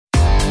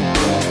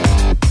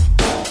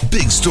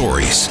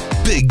stories,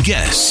 big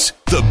guests,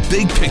 the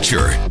big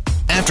picture.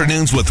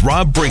 Afternoons with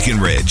Rob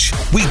Breckenridge.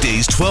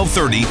 Weekdays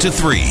 1230 to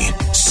 3,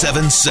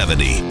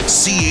 770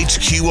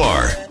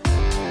 CHQR.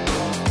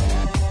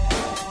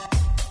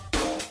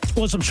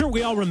 Well, as I'm sure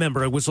we all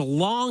remember, it was a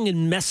long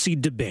and messy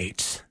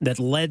debate that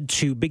led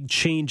to big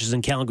changes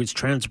in Calgary's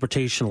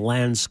transportation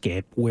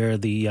landscape, where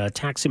the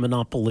taxi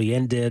monopoly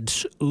ended.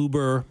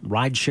 Uber,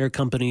 rideshare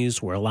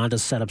companies were allowed to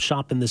set up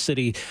shop in the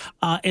city,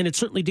 and it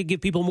certainly did give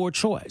people more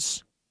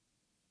choice.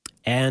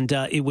 And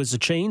it was a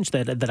change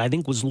that I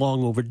think was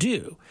long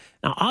overdue.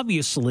 Now,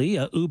 obviously,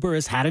 Uber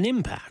has had an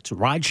impact.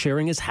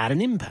 Ride-sharing has had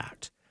an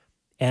impact.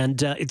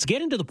 And it's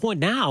getting to the point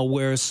now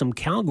where some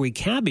Calgary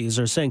cabbies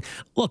are saying,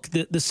 look,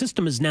 the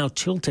system is now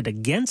tilted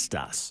against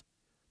us,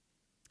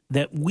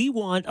 that we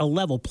want a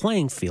level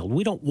playing field.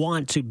 We don't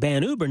want to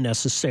ban Uber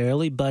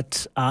necessarily,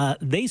 but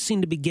they seem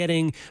to be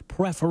getting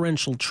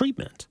preferential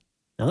treatment.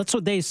 Now, that's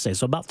what they say.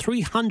 So about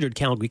 300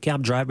 Calgary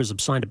cab drivers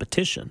have signed a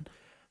petition,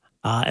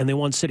 and they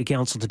want City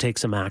Council to take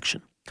some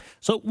action.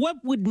 So what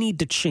would need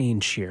to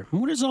change here?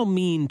 What does it all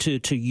mean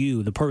to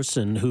you, the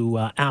person who,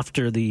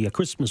 after the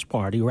Christmas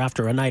party or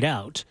after a night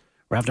out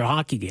or after a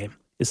hockey game,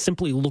 is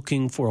simply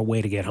looking for a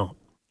way to get home?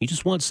 You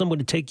just want someone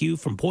to take you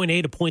from point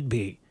A to point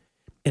B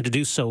and to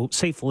do so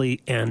safely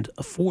and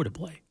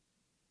affordably.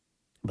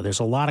 But there's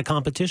a lot of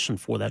competition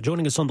for that.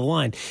 Joining us on the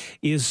line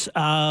is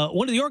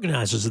one of the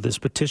organizers of this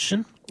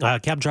petition, a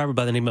cab driver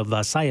by the name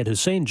of Syed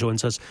Hussain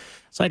joins us.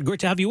 Syed,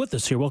 great to have you with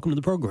us here. Welcome to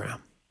the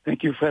program.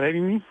 Thank you for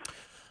having me.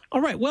 All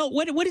right. Well,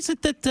 what is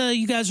it that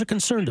you guys are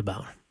concerned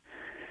about?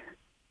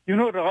 You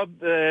know,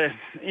 Rob,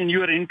 in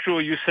your intro,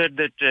 you said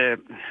that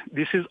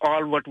this is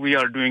all what we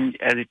are doing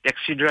as a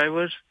taxi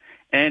drivers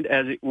and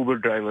as a Uber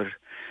driver,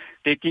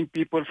 taking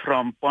people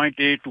from point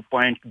A to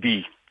point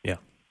B. Yeah.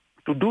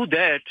 To do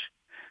that,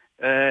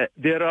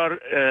 there are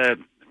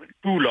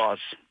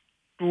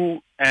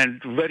two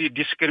and very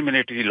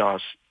discriminatory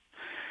laws.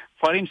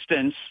 For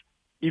instance,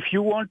 if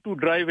you want to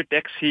drive a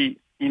taxi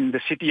in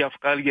the city of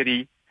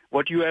Calgary,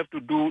 what you have to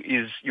do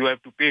is you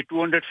have to pay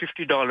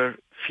 $250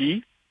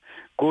 fee,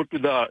 go to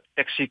the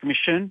taxi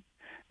commission,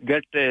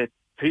 get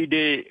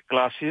 3-day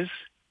classes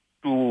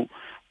to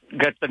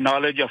get the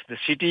knowledge of the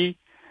city,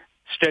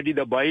 study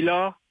the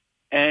bylaw,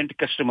 and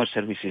customer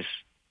services.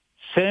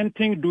 Same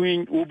thing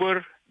doing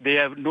Uber. They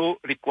have no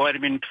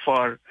requirement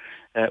for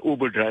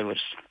Uber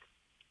drivers.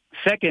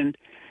 Second,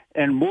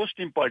 and most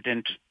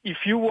important, if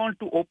you want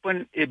to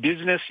open a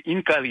business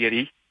in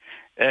Calgary,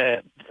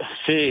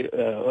 say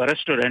a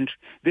restaurant,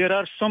 there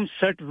are some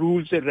set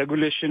rules and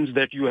regulations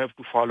that you have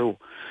to follow.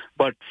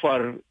 But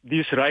for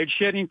these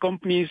ride-sharing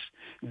companies,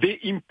 they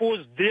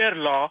impose their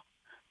law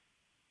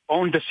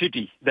on the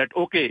city that,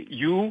 okay,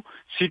 you,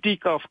 city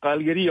of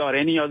Calgary or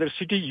any other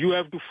city, you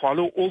have to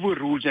follow over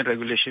rules and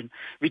regulation,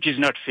 which is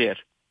not fair.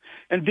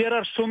 And there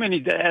are so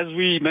many, as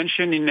we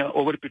mentioned in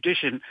our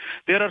petition,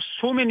 there are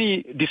so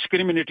many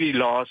discriminatory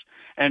laws,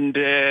 and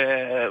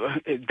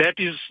that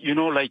is,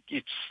 like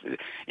it's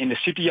in the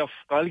city of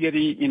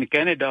Calgary in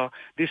Canada,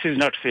 this is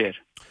not fair.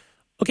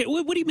 Okay,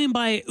 what do you mean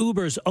by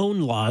Uber's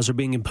own laws are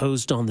being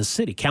imposed on the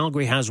city?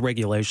 Calgary has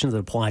regulations that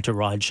apply to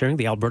ride sharing.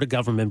 The Alberta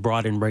government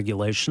brought in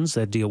regulations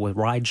that deal with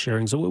ride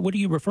sharing. So what are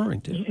you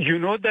referring to? You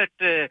know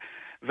that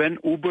when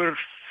Uber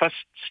first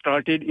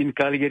started in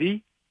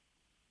Calgary,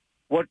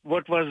 what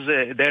was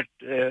that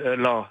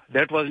law?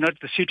 That was not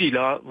the city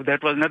law.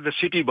 That was not the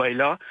city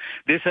bylaw.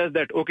 They said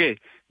that, okay,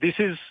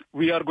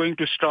 we are going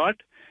to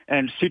start,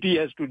 and city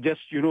has to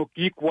just,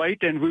 keep quiet,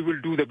 and we will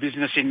do the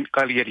business in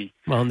Calgary.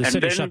 Well, and the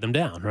city shut them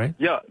down, right?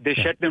 Yeah, they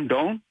shut them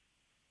down.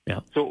 Yeah.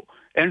 So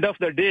end of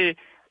the day,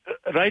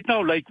 right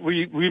now, like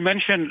we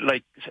mentioned,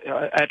 like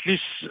at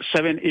least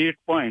 7-8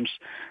 points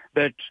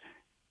that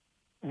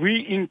we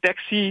in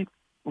taxi,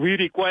 we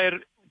require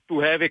to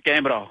have a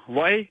camera.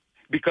 Why?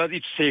 Because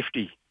it's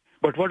safety.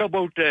 But what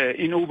about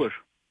in Uber?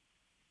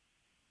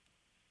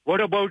 What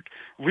about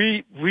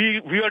we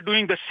are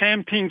doing the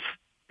same thing,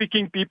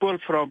 picking people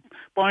from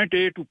point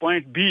A to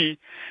point B,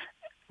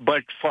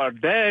 but for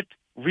that,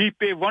 we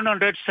pay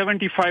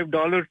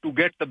 $175 to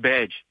get the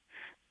badge.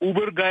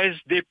 Uber guys,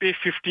 they pay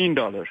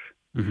 $15.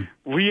 Mm-hmm.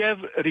 We have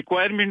a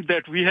requirement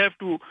that we have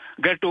to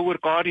get our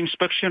car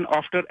inspection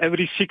after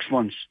every 6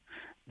 months.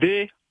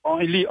 They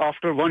only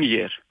after 1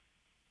 year.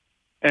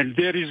 And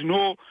there is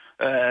no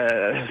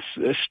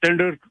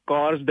standard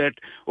cars that,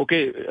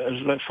 okay,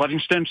 for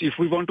instance, if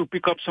we want to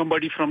pick up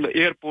somebody from the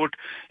airport,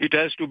 it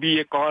has to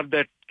be a car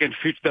that can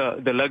fit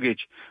the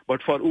luggage.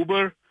 But for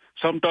Uber,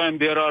 sometimes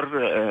there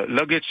are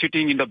luggage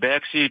sitting in the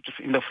back seat,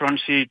 in the front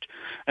seat,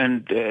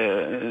 and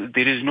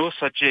there is no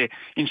such a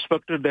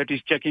inspector that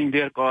is checking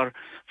their car.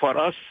 For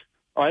us,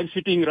 I'm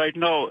sitting right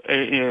now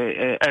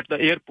at the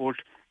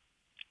airport.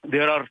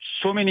 There are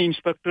so many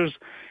inspectors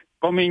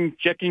coming,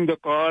 checking the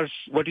cars,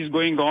 what is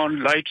going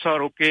on, lights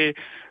are okay,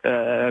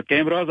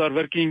 cameras are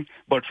working.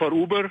 But for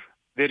Uber,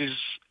 there is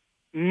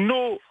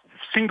no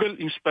single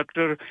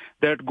inspector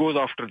that goes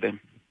after them.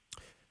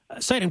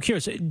 Syed, I'm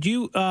curious,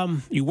 do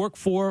you work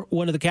for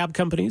one of the cab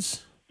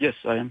companies? Yes,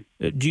 I am.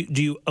 Do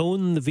you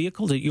own the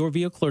vehicle? Is it your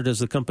vehicle, or does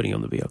the company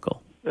own the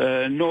vehicle?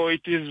 No,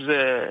 it is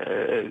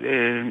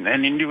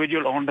an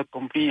individual owned the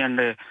company,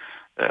 and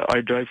I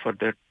drive for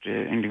that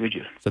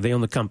individual. So they own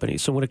the company.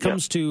 So when it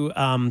comes to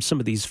some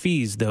of these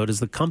fees, though,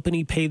 does the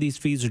company pay these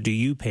fees, or do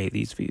you pay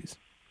these fees?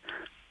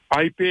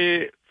 I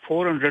pay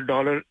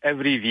 $400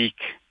 every week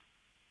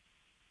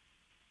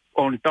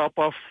on top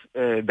of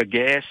the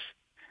gas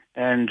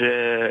and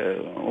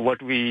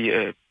what we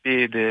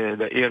pay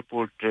the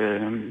airport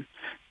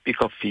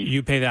pickup fee.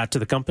 You pay that to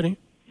the company?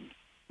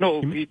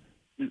 No,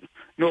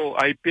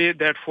 I pay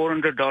that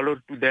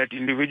 $400 to that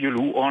individual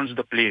who owns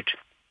the plate.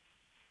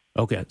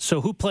 Okay,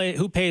 so who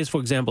pays, for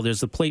example,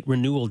 there's the plate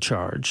renewal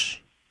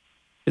charge.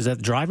 Is that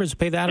the drivers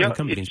pay that, or the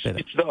companies pay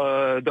that? It's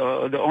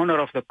the owner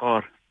of the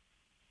car,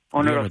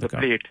 owner of the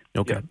plate.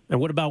 Okay, yeah. And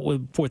what about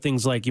for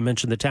things like you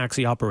mentioned the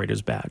taxi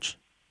operator's badge?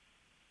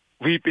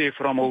 We pay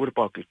from our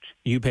pocket.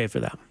 You pay for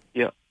that?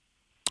 Yeah.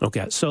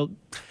 Okay, so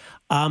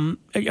are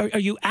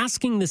you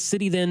asking the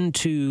city then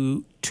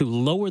to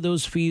lower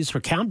those fees for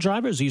cab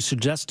drivers? Or are you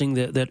suggesting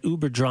that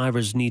Uber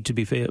drivers need to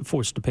be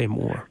forced to pay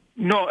more?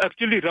 No,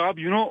 actually, Rob,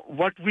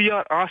 what we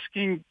are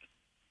asking,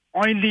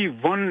 only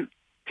one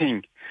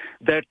thing,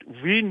 that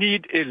we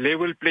need a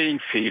level playing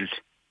field.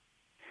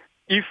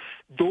 If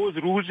those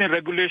rules and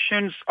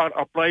regulations are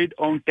applied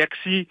on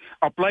taxi,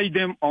 apply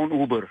them on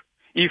Uber.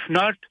 If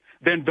not,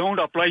 then don't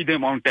apply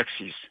them on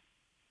taxis.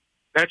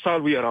 That's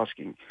all we are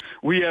asking.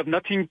 We have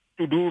nothing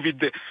to do with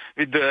the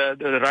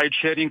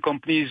ride-sharing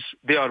companies.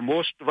 They are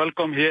most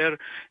welcome here.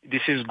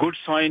 This is good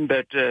sign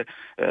that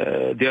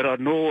there are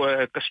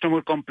no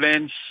customer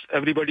complaints.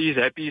 Everybody is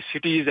happy.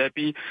 City is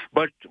happy.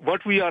 But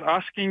what we are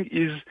asking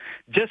is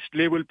just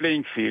level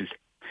playing field.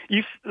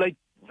 If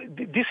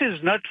this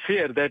is not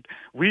fair that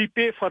we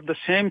pay for the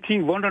same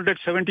thing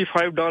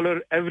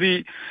 $175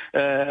 every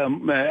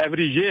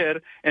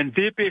year, and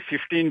they pay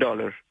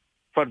 $15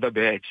 for the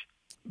badge.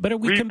 But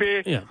we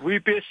pay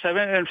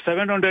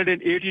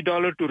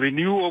 $780 to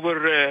renew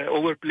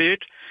our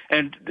plate,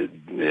 and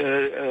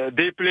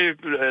they pay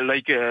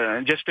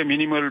just a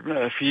minimal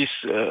fees,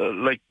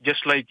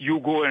 just like you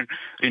go and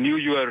renew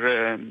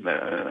your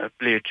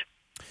plate.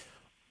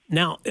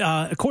 Now,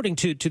 according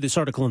to this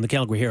article in the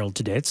Calgary Herald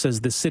today, it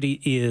says the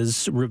city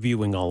is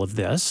reviewing all of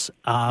this,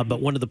 but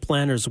one of the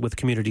planners with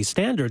Community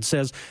Standards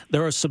says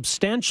there are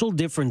substantial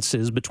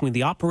differences between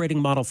the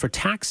operating model for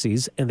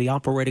taxis and the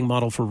operating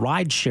model for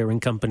ride-sharing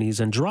companies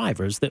and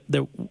drivers, that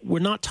we're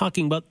not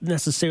talking about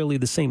necessarily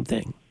the same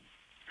thing.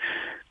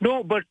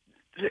 No, but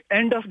at the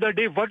end of the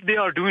day, what they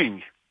are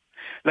doing,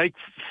 like,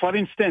 for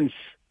instance,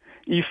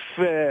 if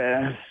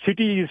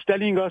city is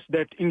telling us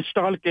that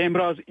install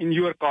cameras in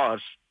your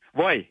cars,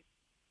 why?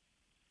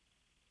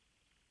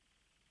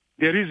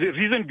 There is a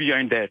reason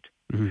behind that.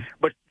 Mm-hmm.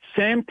 But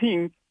same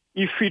thing,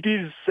 if it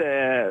is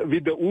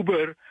with the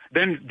Uber,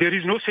 then there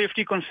is no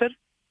safety concern.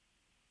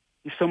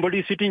 If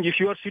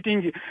you are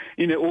sitting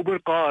in an Uber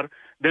car,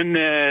 then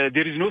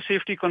there is no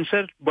safety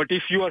concern. But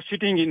if you are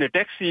sitting in a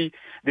taxi,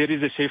 there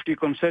is a safety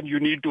concern. You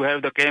need to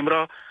have the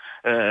camera,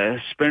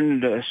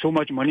 spend so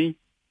much money.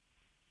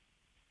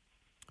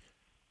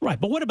 Right,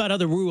 but what about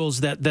other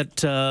rules that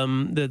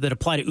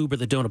apply to Uber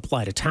that don't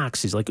apply to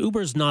taxis? Like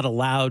Uber's not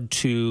allowed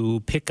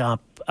to pick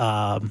up,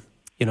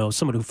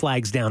 someone who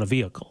flags down a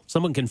vehicle.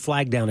 Someone can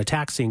flag down a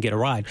taxi and get a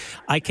ride.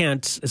 I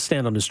can't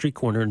stand on the street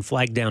corner and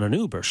flag down an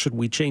Uber. Should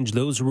we change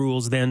those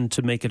rules then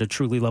to make it a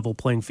truly level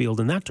playing field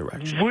in that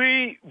direction?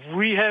 We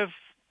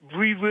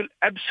will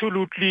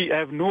absolutely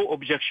have no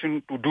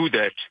objection to do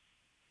that.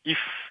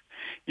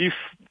 If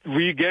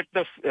we get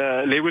the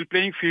level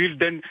playing field,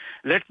 then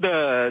let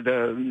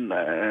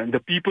the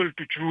people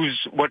to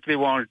choose what they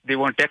want. They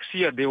want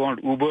taxi, or they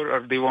want Uber,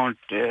 or they want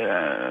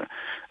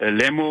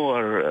limo,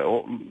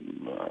 or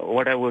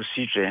whatever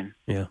C-train.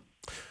 Yeah.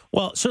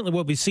 Well, certainly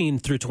what we've seen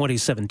through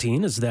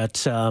 2017 is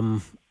that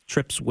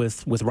trips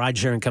with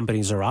ride-sharing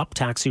companies are up,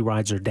 taxi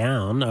rides are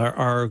down.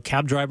 Are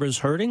cab drivers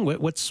hurting?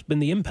 What's been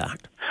the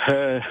impact?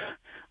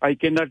 I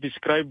cannot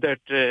describe that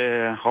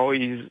how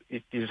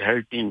it is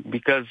hurting,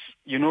 because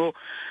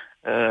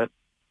as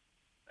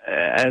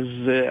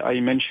I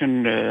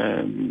mentioned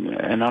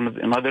in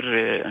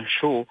another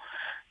show,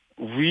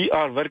 we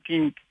are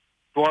working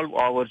 12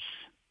 hours.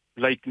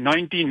 Like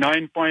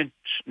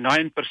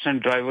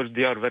 99.9% drivers,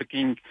 they are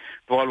working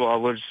 12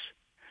 hours,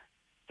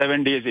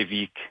 7 days a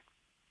week.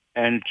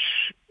 And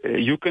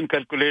you can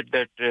calculate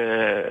that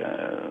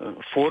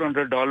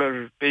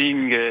 $400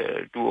 paying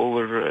to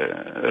our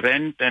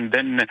rent, and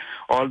then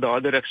all the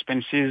other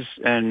expenses,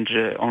 and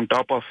on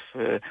top of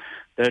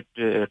that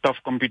tough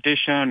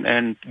competition,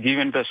 and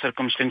given the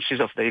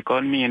circumstances of the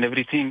economy and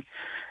everything,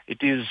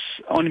 it is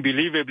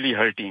unbelievably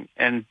hurting.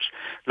 And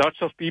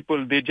lots of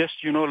people, they just,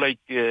 they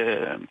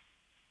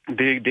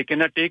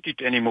cannot take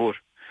it anymore.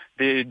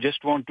 They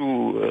just want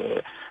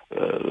to,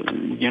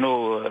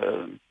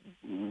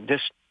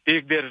 just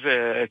take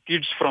their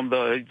kids from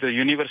the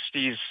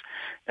universities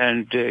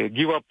and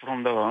give up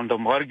on the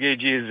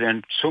mortgages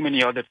and so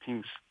many other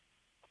things.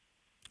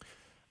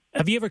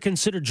 Have you ever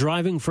considered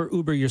driving for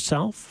Uber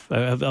yourself?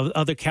 Have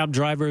other cab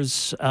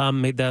drivers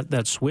made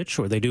that switch,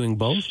 or are they doing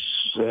both?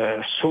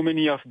 So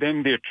many of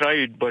them, they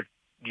tried, but,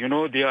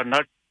 they are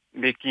not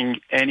making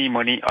any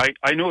money.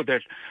 I know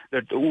that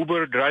the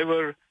Uber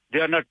driver, they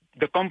are not,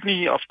 the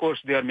company, of course,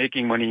 they are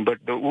making money, but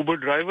the Uber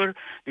driver,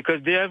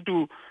 because they have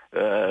to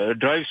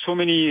drive so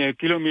many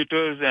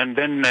kilometers, and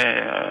then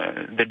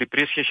the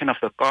depreciation of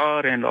the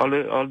car and all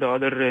the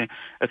other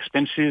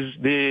expenses,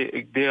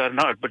 they are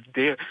not, but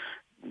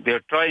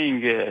they're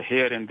trying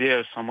here and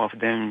there. Some of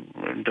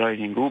them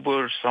driving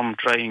Uber, some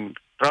trying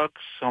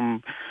trucks,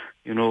 some,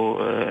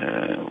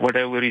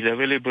 whatever is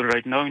available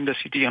right now in the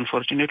city,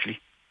 unfortunately.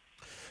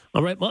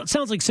 All right. Well, it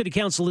sounds like City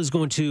Council is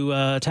going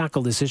to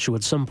tackle this issue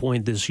at some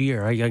point this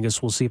year. I guess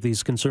we'll see if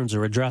these concerns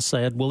are addressed,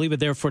 Syed. We'll leave it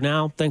there for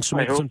now. Thanks for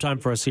making some time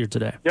for us here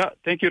today. Yeah.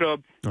 Thank you,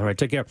 Rob. All right.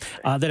 Take care.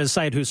 That is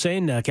Syed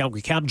Hussain,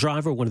 Calgary cab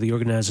driver, one of the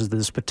organizers of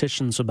this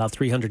petition. So about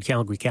 300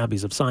 Calgary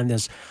cabbies have signed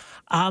this.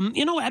 I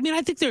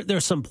think there are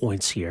some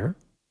points here.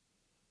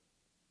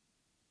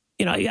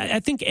 I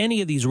think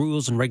any of these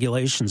rules and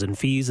regulations and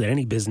fees that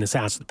any business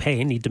has to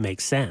pay need to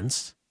make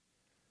sense.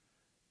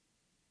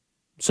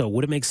 So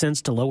would it make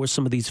sense to lower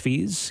some of these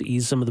fees,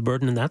 ease some of the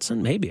burden in that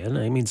sense? Maybe. And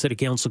I mean, City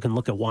Council can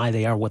look at why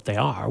they are what they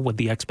are, what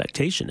the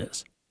expectation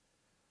is.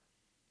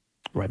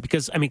 Right?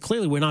 Because,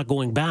 clearly we're not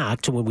going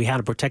back to when we had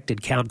a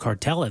protected cab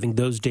cartel. I think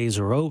those days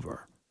are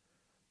over.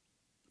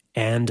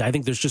 And I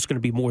think there's just going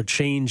to be more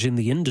change in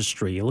the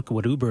industry. You look at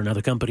what Uber and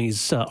other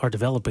companies are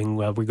developing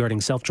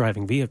regarding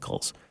self-driving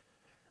vehicles.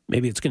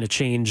 Maybe it's going to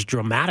change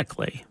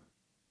dramatically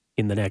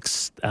in the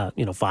next,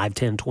 5,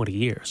 10, 20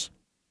 years.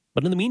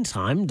 But in the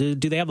meantime, do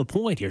they have a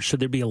point here? Should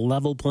there be a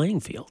level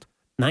playing field?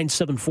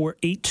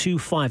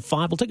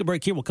 974-8255. We'll take a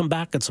break here. We'll come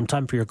back. Got some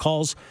time for your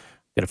calls.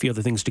 Got a few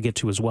other things to get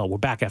to as well. We're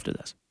back after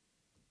this.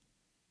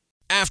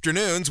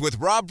 Afternoons with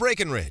Rob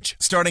Breckenridge,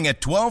 starting at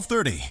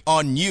 12:30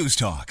 on News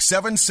Talk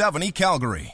 770 Calgary.